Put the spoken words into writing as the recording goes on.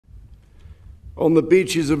On the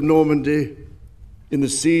beaches of Normandy, in the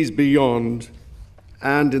seas beyond,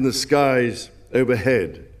 and in the skies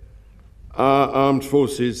overhead, our armed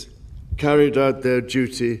forces carried out their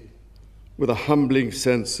duty with a humbling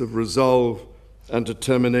sense of resolve and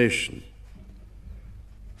determination,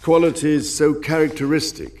 qualities so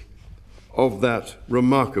characteristic of that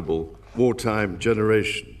remarkable wartime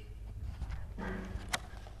generation.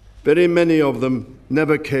 Very many of them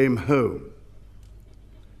never came home.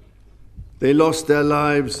 They lost their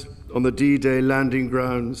lives on the D-Day landing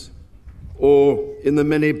grounds or in the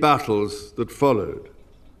many battles that followed.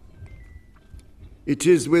 It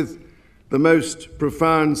is with the most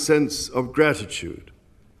profound sense of gratitude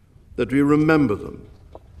that we remember them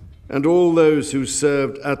and all those who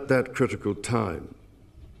served at that critical time.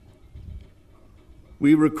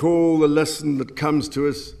 We recall the lesson that comes to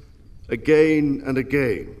us again and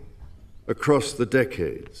again across the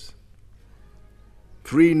decades.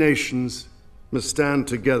 Free nations must stand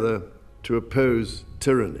together to oppose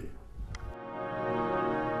tyranny.